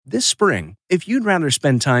This spring, if you'd rather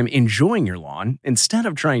spend time enjoying your lawn instead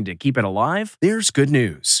of trying to keep it alive, there's good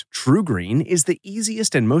news. TruGreen is the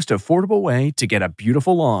easiest and most affordable way to get a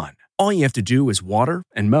beautiful lawn. All you have to do is water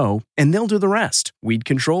and mow, and they'll do the rest. Weed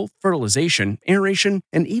control, fertilization, aeration,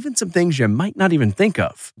 and even some things you might not even think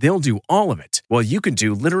of. They'll do all of it, while you can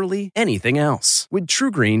do literally anything else. With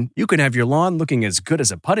TruGreen, you can have your lawn looking as good as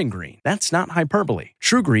a putting green. That's not hyperbole.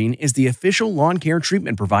 TruGreen is the official lawn care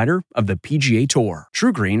treatment provider of the PGA Tour.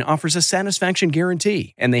 TruGreen offers a satisfaction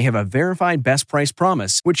guarantee, and they have a verified best price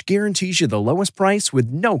promise, which guarantees you the lowest price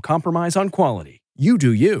with no compromise on quality. You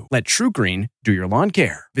do you. Let TruGreen do your lawn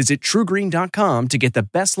care. Visit TruGreen.com to get the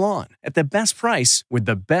best lawn at the best price with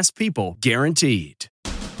the best people guaranteed.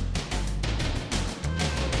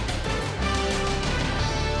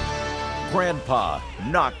 Grandpa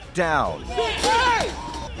knocked down.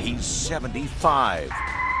 He's 75.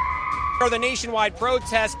 The nationwide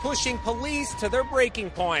protest pushing police to their breaking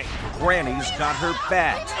point. Granny's got her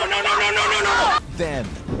bat. No. Then,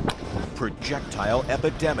 projectile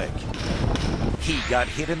epidemic. He got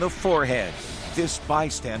hit in the forehead. This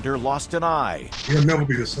bystander lost an eye. He'll never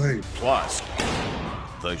be the same. Plus,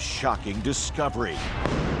 the shocking discovery.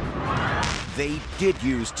 They did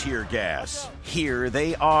use tear gas. Here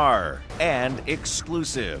they are. And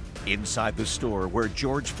exclusive. Inside the store where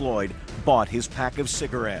George Floyd bought his pack of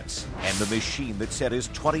cigarettes. And the machine that said his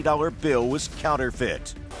 $20 bill was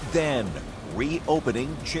counterfeit. Then,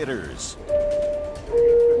 reopening Chitters.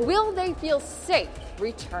 Will they feel safe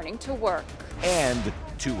returning to work? And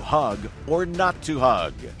to hug or not to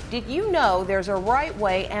hug. Did you know there's a right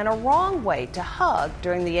way and a wrong way to hug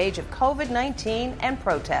during the age of COVID-19 and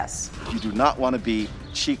protests? You do not want to be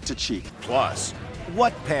cheek to cheek. Plus,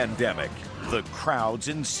 what pandemic? The crowds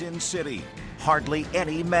in Sin City. Hardly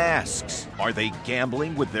any masks. Are they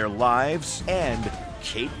gambling with their lives? And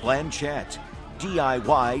Cate Blanchett.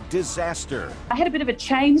 DIY disaster. I had a bit of a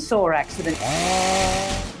chainsaw accident.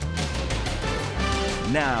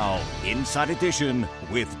 Now, Inside Edition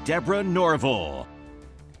with Deborah Norville.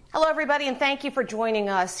 Hello, everybody, and thank you for joining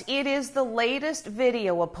us. It is the latest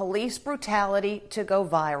video of police brutality to go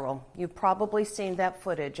viral. You've probably seen that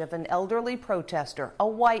footage of an elderly protester, a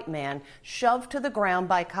white man, shoved to the ground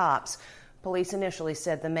by cops. Police initially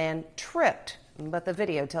said the man tripped, but the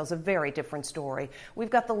video tells a very different story. We've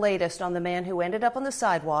got the latest on the man who ended up on the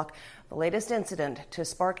sidewalk, the latest incident to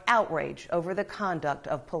spark outrage over the conduct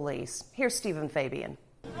of police. Here's Stephen Fabian.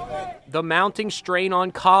 The mounting strain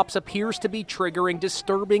on cops appears to be triggering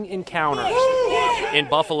disturbing encounters. In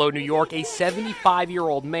Buffalo, New York, a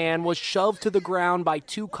 75-year-old man was shoved to the ground by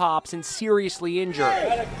two cops and seriously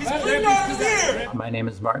injured. My name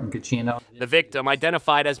is Martin Gugino. The victim,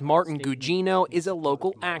 identified as Martin Gugino, is a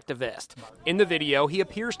local activist. In the video, he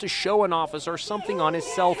appears to show an officer something on his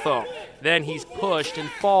cell phone. Then he's pushed and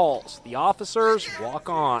falls. The officers walk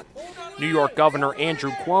on. New York Governor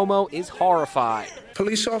Andrew Cuomo is horrified.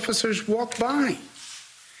 Police officers walk by.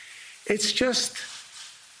 It's just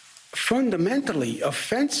fundamentally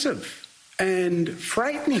offensive and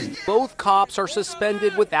frightening. Both cops are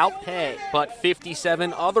suspended without pay, but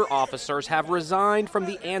 57 other officers have resigned from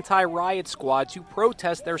the anti-riot squad to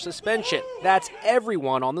protest their suspension. That's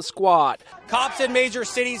everyone on the squad. Cops in major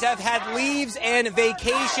cities have had leaves and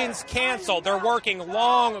vacations canceled. They're working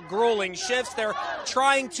long, grueling shifts. They're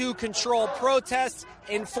trying to control protests,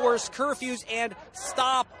 enforce curfews, and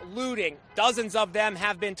stop looting. Dozens of them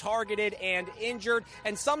have been targeted and injured,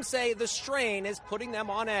 and some say the strain is putting them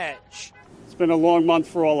on edge. It's been a long month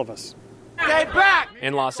for all of us. Stay back!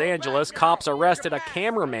 In Los Angeles, cops arrested a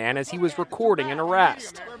cameraman as he was recording an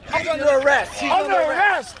arrest. He's under arrest! He's under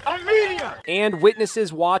arrest! I'm media! And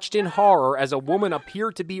witnesses watched in horror as a woman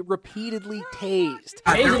appeared to be repeatedly tased.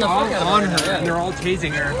 They're all on her, and they're all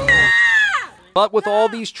tasing her. But with all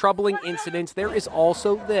these troubling incidents, there is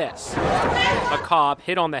also this. A cop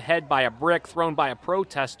hit on the head by a brick thrown by a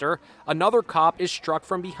protester. Another cop is struck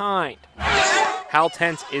from behind. How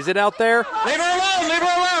tense is it out there? Leave her alone! Leave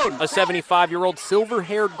her alone! A 75-year-old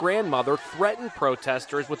silver-haired grandmother threatened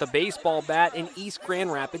protesters with a baseball bat in East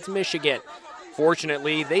Grand Rapids, Michigan.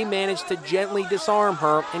 Fortunately, they managed to gently disarm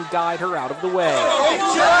her and guide her out of the way.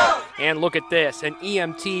 And look at this, an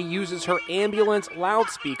EMT uses her ambulance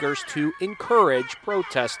loudspeakers to encourage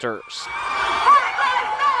protesters.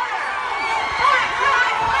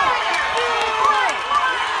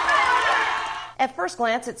 At first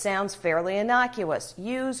glance, it sounds fairly innocuous.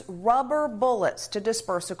 Use rubber bullets to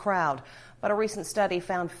disperse a crowd. But a recent study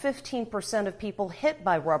found 15% of people hit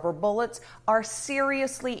by rubber bullets are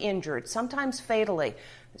seriously injured, sometimes fatally.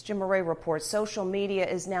 As Jim Murray reports, social media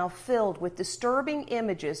is now filled with disturbing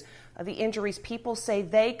images The injuries people say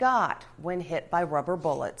they got when hit by rubber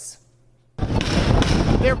bullets.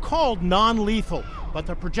 They're called non-lethal, but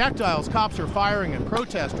the projectiles cops are firing at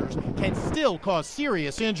protesters can still cause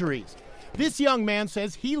serious injuries. This young man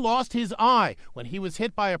says he lost his eye when he was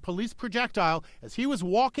hit by a police projectile as he was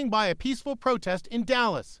walking by a peaceful protest in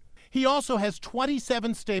Dallas. He also has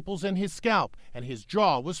 27 staples in his scalp, and his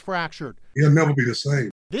jaw was fractured. He'll never be the same.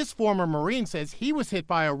 This former Marine says he was hit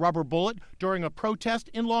by a rubber bullet during a protest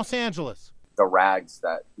in Los Angeles. The rags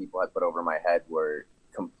that people had put over my head were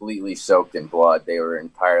completely soaked in blood. They were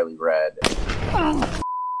entirely red.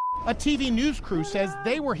 A TV news crew says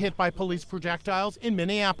they were hit by police projectiles in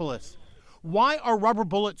Minneapolis. Why are rubber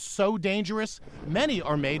bullets so dangerous? Many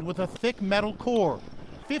are made with a thick metal core.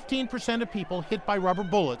 15% of people hit by rubber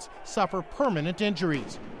bullets suffer permanent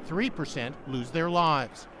injuries. 3% lose their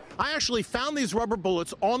lives. I actually found these rubber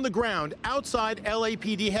bullets on the ground outside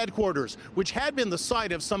LAPD headquarters, which had been the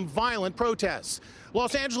site of some violent protests.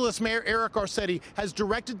 Los Angeles Mayor Eric Garcetti has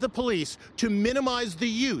directed the police to minimize the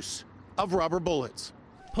use of rubber bullets.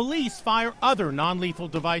 Police fire other non-lethal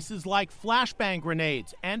devices like flashbang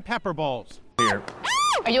grenades and pepper balls. Here.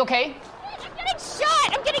 Are you okay? I'm getting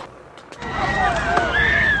shot! I'm getting...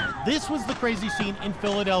 This was the crazy scene in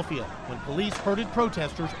Philadelphia when police herded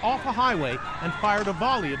protesters off a highway and fired a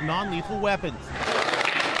volley of non-lethal weapons.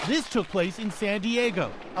 This took place in San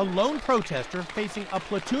Diego, a lone protester facing a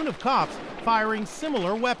platoon of cops firing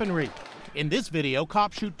similar weaponry. In this video,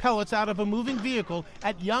 cops shoot pellets out of a moving vehicle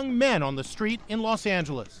at young men on the street in Los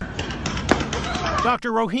Angeles.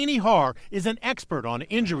 Dr. Rohini Har is an expert on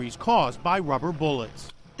injuries caused by rubber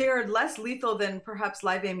bullets. They're less lethal than perhaps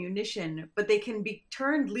live ammunition, but they can be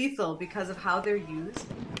turned lethal because of how they're used.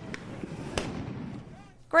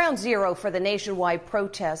 Ground zero for the nationwide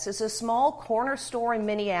protests is a small corner store in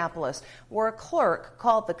Minneapolis where a clerk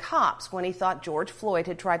called the cops when he thought George Floyd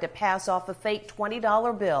had tried to pass off a fake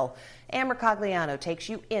 $20 bill. Amber Cagliano takes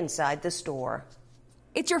you inside the store.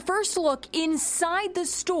 It's your first look inside the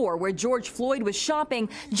store where George Floyd was shopping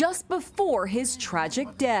just before his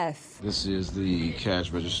tragic death. This is the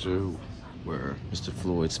cash register where Mr.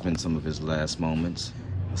 Floyd spent some of his last moments.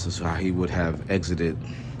 This is how he would have exited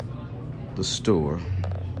the store.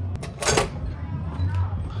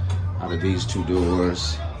 Out of these two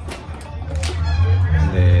doors,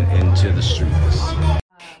 and then into the streets.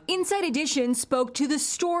 Inside Edition spoke to the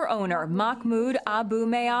store owner, Mahmoud Abu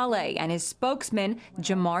Mayale, and his spokesman,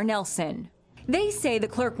 Jamar Nelson. They say the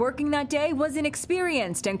clerk working that day was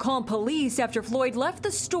inexperienced and called police after Floyd left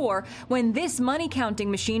the store when this money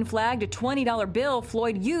counting machine flagged a $20 bill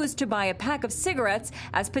Floyd used to buy a pack of cigarettes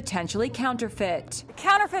as potentially counterfeit.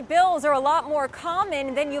 Counterfeit bills are a lot more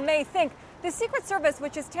common than you may think. The Secret Service,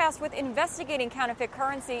 which is tasked with investigating counterfeit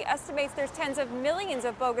currency, estimates there's tens of millions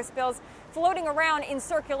of bogus bills floating around in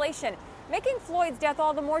circulation, making Floyd's death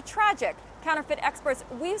all the more tragic. Counterfeit experts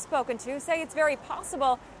we've spoken to say it's very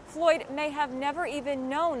possible Floyd may have never even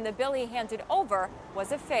known the bill he handed over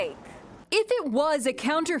was a fake. If it was a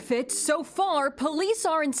counterfeit, so far, police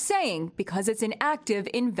aren't saying because it's an active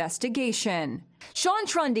investigation. Sean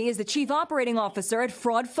Trundy is the chief operating officer at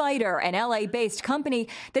Fraud Fighter, an LA-based company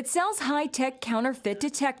that sells high-tech counterfeit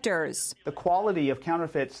detectors. The quality of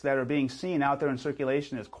counterfeits that are being seen out there in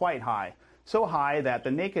circulation is quite high. So high that the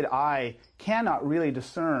naked eye cannot really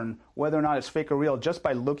discern whether or not it's fake or real just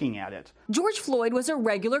by looking at it. George Floyd was a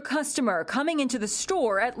regular customer coming into the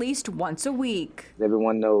store at least once a week.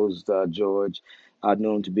 Everyone knows George,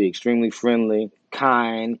 known to be extremely friendly,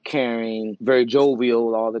 kind, caring, very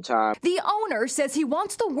jovial all the time. The owner says he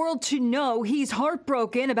wants the world to know he's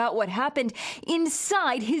heartbroken about what happened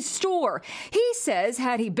inside his store. He says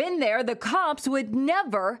had he been there, the cops would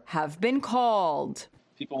never have been called.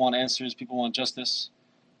 People want answers. People want justice.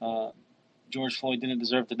 George Floyd didn't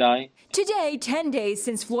deserve to die. Today, 10 days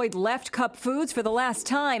since Floyd left Cup Foods for the last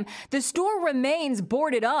time, the store remains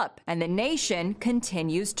boarded up, and the nation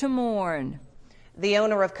continues to mourn. The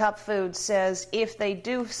owner of Cup Foods says if they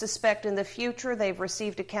do suspect in the future they've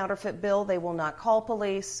received a counterfeit bill, they will not call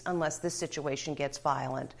police unless this situation gets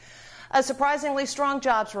violent. A surprisingly strong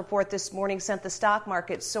jobs report this morning sent the stock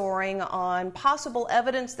market soaring on possible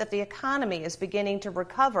evidence that the economy is beginning to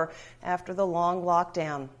recover after the long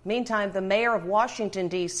lockdown. Meantime, the mayor of Washington,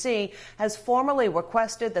 D.C. has formally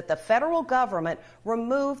requested that the federal government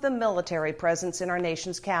remove the military presence in our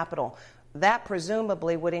nation's capital. That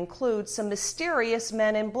presumably would include some mysterious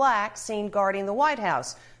men in black seen guarding the White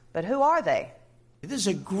House. But who are they? This is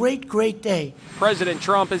a great, great day. President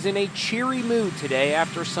Trump is in a cheery mood today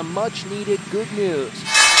after some much-needed good news.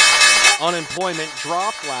 Unemployment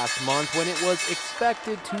dropped last month when it was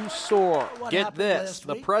expected to soar. Get this,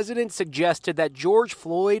 the president suggested that George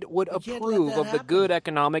Floyd would approve of the good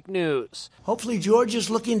economic news. Hopefully George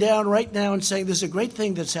is looking down right now and saying this is a great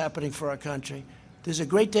thing that's happening for our country. This is a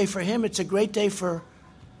great day for him. It's a great day for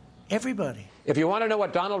everybody. If you want to know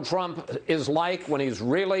what Donald Trump is like when he's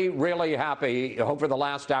really, really happy, over the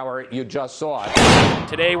last hour, you just saw it.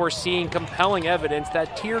 Today, we're seeing compelling evidence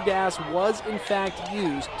that tear gas was, in fact,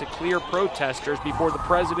 used to clear protesters before the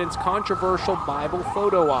president's controversial Bible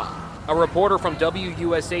photo op. A reporter from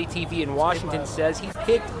WUSA-TV in Washington says he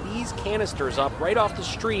picked these canisters up right off the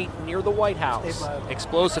street near the White House.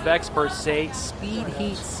 Explosive experts say Speed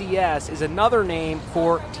Heat CS is another name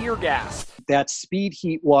for tear gas. That Speed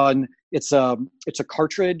Heat one, it's a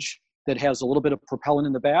cartridge that has a little bit of propellant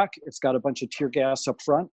in the back. It's got a bunch of tear gas up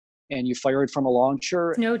front, and you fire it from a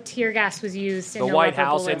launcher. No tear gas was used. The White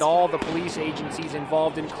House and all the police agencies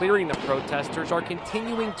involved in clearing the protesters are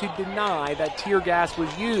continuing to deny that tear gas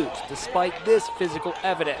was used, despite this physical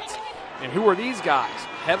evidence. And who are these guys?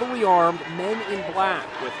 Heavily armed men in black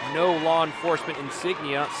with no law enforcement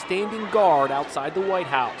insignia standing guard outside the White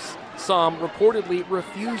House. Some reportedly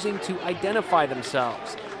refusing to identify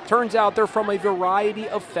themselves. Turns out they're from a variety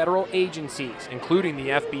of federal agencies, including the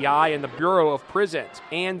FBI and the Bureau of Prisons,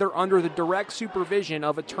 and they're under the direct supervision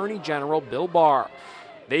of Attorney General Bill Barr.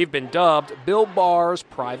 They've been dubbed Bill Barr's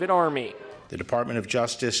private army. The Department of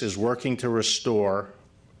Justice is working to restore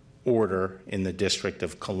order in the District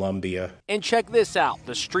of Columbia. And check this out.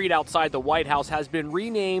 The street outside the White House has been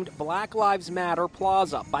renamed Black Lives Matter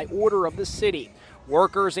Plaza by order of the city.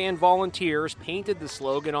 Workers and volunteers painted the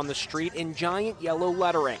slogan on the street in giant yellow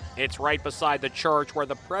lettering. It's right beside the church where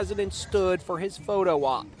the president stood for his photo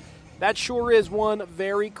op. That sure is one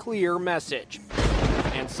very clear message.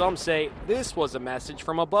 And some say this was a message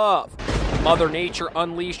from above. Mother Nature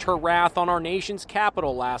unleashed her wrath on our nation's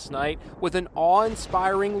capital last night with an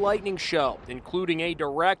awe-inspiring lightning show, including a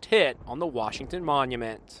direct hit on the Washington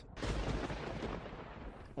Monument.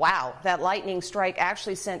 Wow, that lightning strike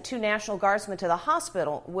actually sent 2 National Guardsmen to the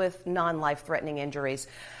hospital with non-life-threatening injuries.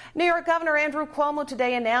 New York Governor Andrew Cuomo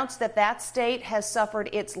today announced that that state has suffered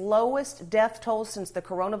its lowest death toll since the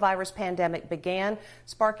coronavirus pandemic began,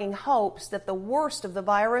 sparking hopes that the worst of the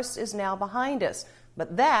virus is now behind us.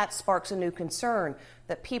 But that sparks a new concern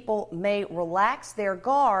that people may relax their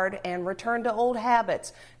guard and return to old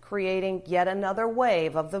habits, creating yet another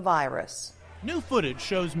wave of the virus. New footage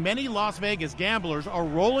shows many Las Vegas gamblers are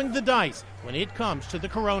rolling the dice when it comes to the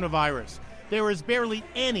coronavirus. There is barely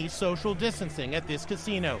any social distancing at this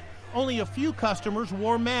casino. Only a few customers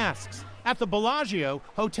wore masks. At the Bellagio,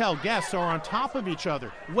 hotel guests are on top of each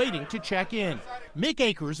other, waiting to check in. Mick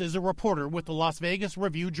Akers is a reporter with the Las Vegas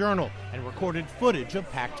Review-Journal and recorded footage of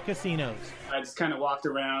packed casinos. I just kind of walked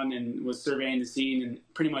around and was surveying the scene, and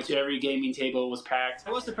pretty much every gaming table was packed.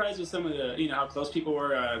 I was surprised with some of the, how close people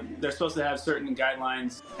were. They're supposed to have certain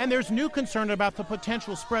guidelines. And there's new concern about the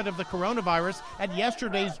potential spread of the coronavirus at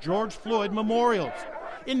yesterday's George Floyd memorials.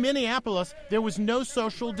 In Minneapolis, there was no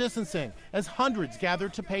social distancing as hundreds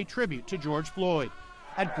gathered to pay tribute to George Floyd.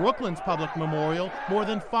 At Brooklyn's public memorial, more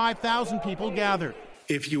than 5,000 people gathered.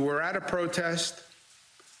 If you were at a protest,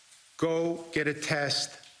 go get a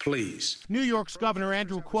test, please. New York's Governor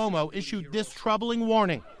Andrew Cuomo issued this troubling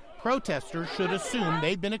warning. Protesters should assume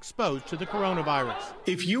they've been exposed to the coronavirus.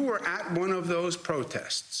 If you were at one of those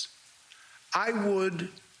protests, I would,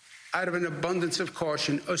 out of an abundance of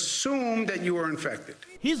caution, assume that you were infected.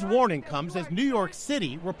 His warning comes as New York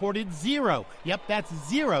City reported 0 new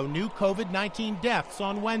COVID-19 deaths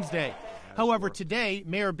on Wednesday. However, today,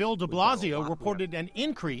 Mayor Bill de Blasio reported an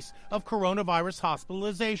increase of coronavirus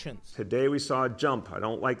hospitalizations. Today we saw a jump. I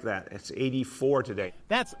don't like that. It's 84 today.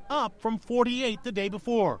 That's up from 48 the day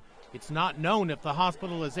before. It's not known if the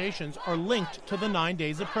hospitalizations are linked to the 9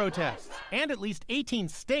 days of protests. And at least 18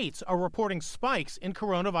 states are reporting spikes in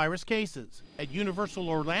coronavirus cases. At Universal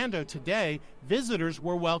Orlando today, visitors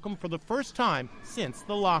were welcome for the first time since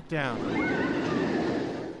the lockdown.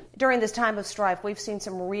 During this time of strife, we've seen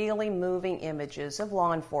some really moving images of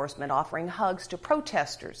law enforcement offering hugs to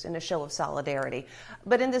protesters in a show of solidarity.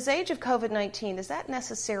 But in this age of COVID-19, is that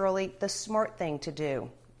necessarily the smart thing to do?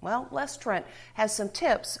 Well, Les Trent has some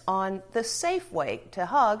tips on the safe way to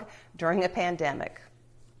hug during a pandemic.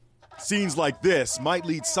 Scenes like this might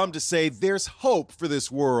lead some to say there's hope for this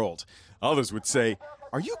world. Others would say,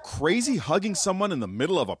 are you crazy hugging someone in the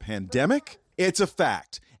middle of a pandemic? It's a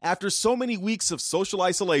fact. After so many weeks of social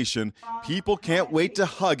isolation, people can't wait to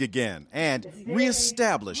hug again and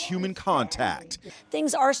reestablish human contact.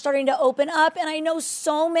 Things are starting to open up, and I know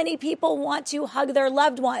so many people want to hug their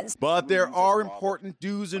loved ones. But there are important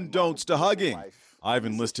do's and don'ts to hugging. I've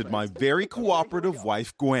enlisted my very cooperative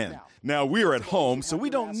wife, Gwen. Now, we're at home, so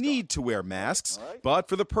we don't need to wear masks, but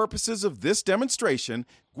for the purposes of this demonstration,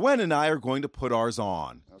 Gwen and I are going to put ours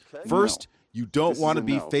on. First, you don't want to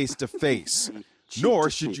be face-to-face. Nor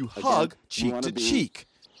should you hug cheek to cheek.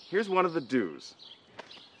 Here's one of the do's.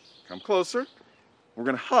 Come closer. We're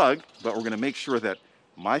going to hug, but we're going to make sure that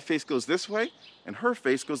my face goes this way and her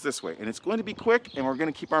face goes this way. And it's going to be quick, and we're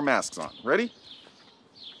going to keep our masks on. Ready?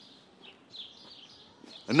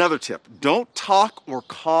 Another tip, don't talk or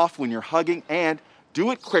cough when you're hugging, and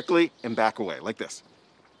do it quickly and back away, like this.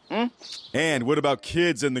 And what about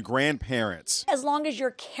kids and the grandparents? As long as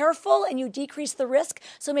you're careful and you decrease the risk,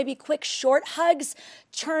 so maybe quick short hugs,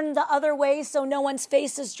 turn the other way so no one's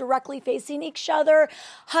face is directly facing each other,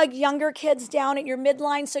 hug younger kids down at your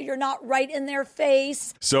midline so you're not right in their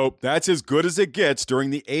face. So that's as good as it gets during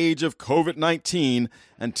the age of COVID-19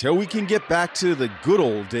 until we can get back to the good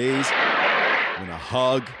old days when a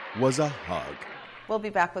hug was a hug. We'll be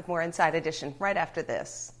back with more Inside Edition right after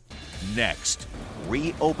this. Next,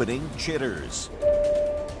 reopening jitters.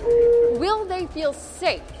 Will they feel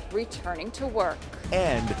safe returning to work?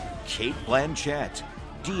 And Cate Blanchett,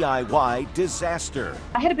 DIY disaster.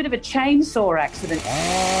 I had a bit of a chainsaw accident.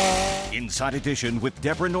 Inside Edition with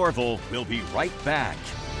Deborah Norville. We'll be right back.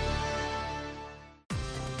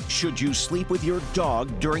 Should you sleep with your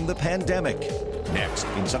dog during the pandemic? Next,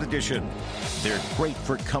 Inside Edition. They're great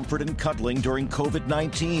for comfort and cuddling during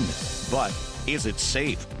COVID-19. But is it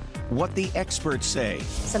safe? What the experts say.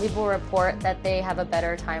 Some people report that they have a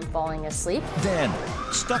better time falling asleep. Then,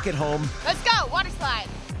 stuck at home. Let's go, water slide.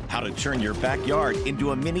 How to turn your backyard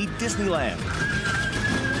into a mini Disneyland.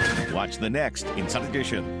 Watch the next Inside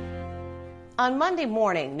Edition. On Monday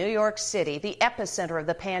morning, New York City, the epicenter of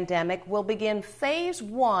the pandemic, will begin phase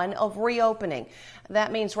 1 of reopening.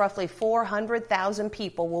 That means roughly 400,000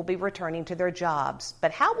 people will be returning to their jobs.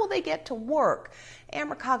 But how will they get to work?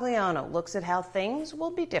 Amber Cagliano looks at how things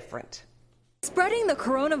will be different. Spreading the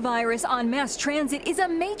coronavirus on mass transit is a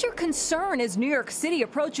major concern as New York City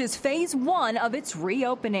approaches phase 1 of its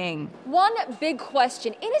reopening. One big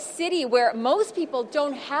question, in a city where most people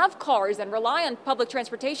don't have cars and rely on public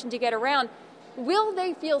transportation to get around, will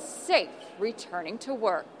they feel safe returning to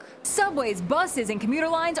work? Subways, buses, and commuter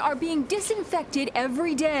lines are being disinfected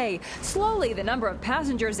every day. Slowly, the number of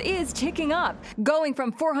passengers is ticking up, going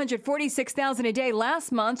from 446,000 a day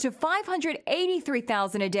last month to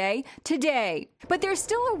 583,000 a day today. But there's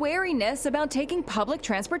still a wariness about taking public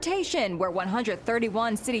transportation, where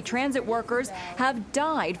 131 city transit workers have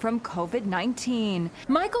died from COVID-19.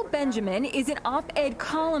 Michael Benjamin is an op-ed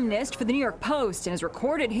columnist for the New York Post and has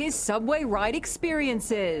recorded his subway ride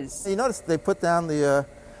experiences. You notice they put down the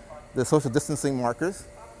social distancing markers,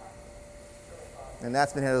 and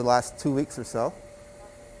that's been here the last 2 weeks or so.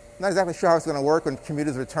 Not exactly sure how it's going to work when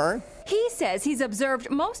commuters return. He says he's observed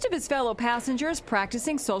most of his fellow passengers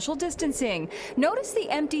practicing social distancing. Notice the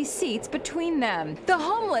empty seats between them. The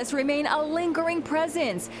homeless remain a lingering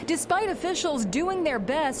presence, despite officials doing their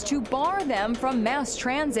best to bar them from mass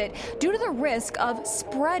transit due to the risk of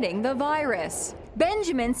spreading the virus.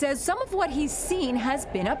 Benjamin says some of what he's seen has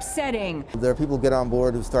been upsetting. There are people who get on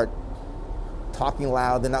board who start talking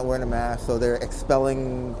loud, they're not wearing a mask, so they're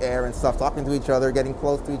expelling air and stuff, talking to each other, getting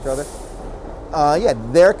close to each other.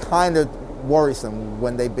 They're kind of worrisome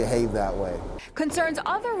when they behave that way. Concerns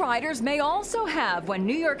other riders may also have when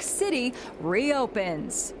New York City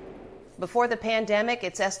reopens. Before the pandemic,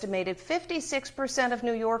 it's estimated 56% of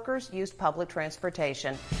New Yorkers used public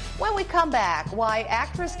transportation. When we come back, why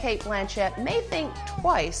actress Cate Blanchett may think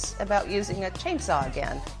twice about using a chainsaw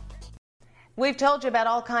again. We've told you about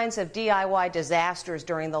all kinds of DIY disasters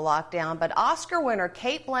during the lockdown, but Oscar winner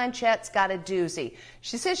Cate Blanchett's got a doozy.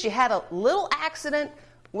 She says she had a little accident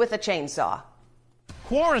with a chainsaw.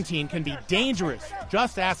 Quarantine can be dangerous.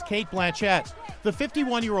 Just ask Cate Blanchett. The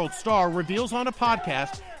 51-year-old star reveals on a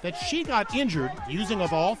podcast that she got injured using,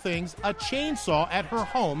 of all things, a chainsaw at her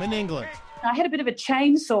home in England. I had a bit of a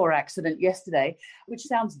chainsaw accident yesterday, which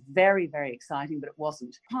sounds very, very exciting, but it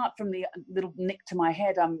wasn't. Apart from the little nick to my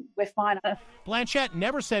head, we're fine. Blanchett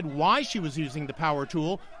never said why she was using the power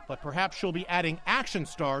tool, but perhaps she'll be adding action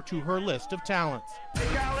star to her list of talents.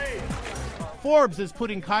 Forbes is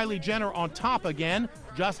putting Kylie Jenner on top again,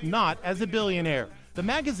 just not as a billionaire. The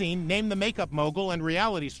magazine named the makeup mogul and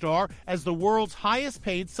reality star as the world's highest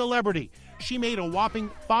paid celebrity. She made a whopping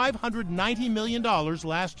 $590 million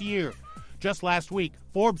last year. Just last week,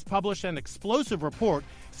 Forbes published an explosive report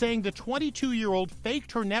saying the 22-year-old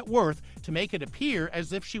faked her net worth to make it appear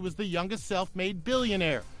as if she was the youngest self-made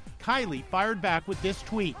billionaire. Kylie fired back with this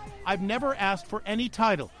tweet: "I've never asked for any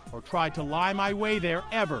title or tried to lie my way there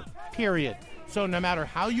ever, period. So no matter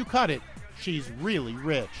how you cut it, she's really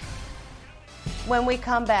rich." When we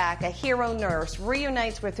come back, a hero nurse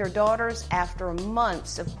reunites with her daughters after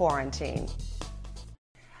months of quarantine.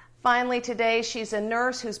 Finally today, she's a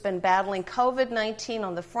nurse who's been battling COVID-19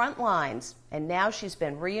 on the front lines, and now she's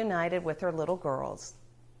been reunited with her little girls.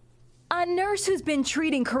 A nurse who's been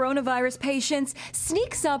treating coronavirus patients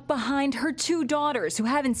sneaks up behind her two daughters who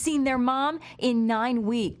haven't seen their mom in 9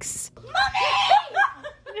 weeks. Mommy!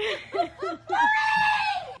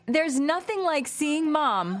 There's nothing like seeing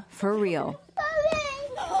mom for real.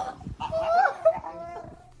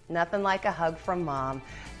 Nothing like a hug from mom.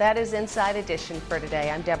 That is Inside Edition for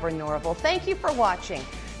today. I'm Deborah Norville. Thank you for watching.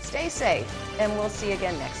 Stay safe, and we'll see you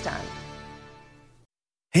again next time.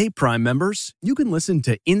 Hey, Prime members, you can listen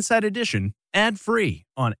to Inside Edition ad-free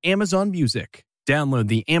on Amazon Music. Download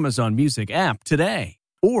the Amazon Music app today.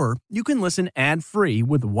 Or you can listen ad-free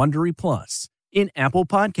with Wondery Plus in Apple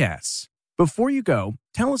Podcasts. Before you go,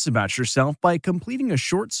 tell us about yourself by completing a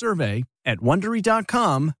short survey at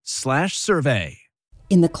Wondery.com/survey.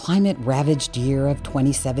 In the climate-ravaged year of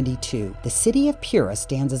 2072, the city of Pura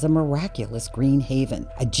stands as a miraculous green haven,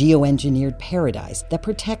 a geoengineered paradise that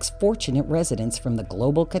protects fortunate residents from the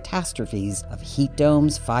global catastrophes of heat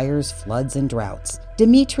domes, fires, floods, and droughts.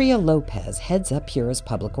 Demetria Lopez heads up Pura's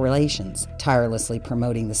public relations, tirelessly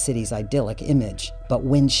promoting the city's idyllic image. But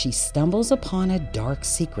when she stumbles upon a dark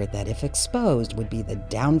secret that, if exposed, would be the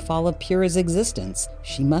downfall of Pura's existence,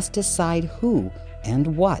 she must decide who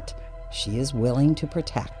and what she is willing to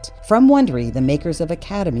protect. From Wondery, the makers of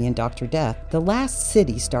Academy and Dr. Death, The Last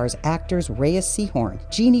City stars actors Reyes Sehorn,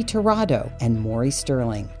 Jeannie Torrado, and Maury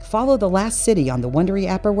Sterling. Follow The Last City on the Wondery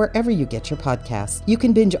app or wherever you get your podcasts. You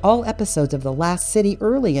can binge all episodes of The Last City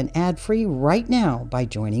early and ad-free right now by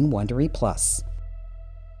joining Wondery Plus.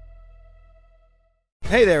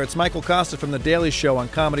 Hey there, it's Michael Costa from The Daily Show on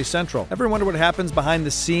Comedy Central. Ever wonder what happens behind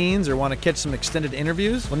the scenes or want to catch some extended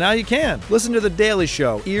interviews? Well, now you can. Listen to The Daily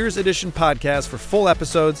Show, Ears Edition podcast for full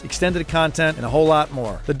episodes, extended content, and a whole lot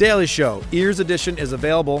more. The Daily Show, Ears Edition is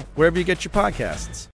available wherever you get your podcasts.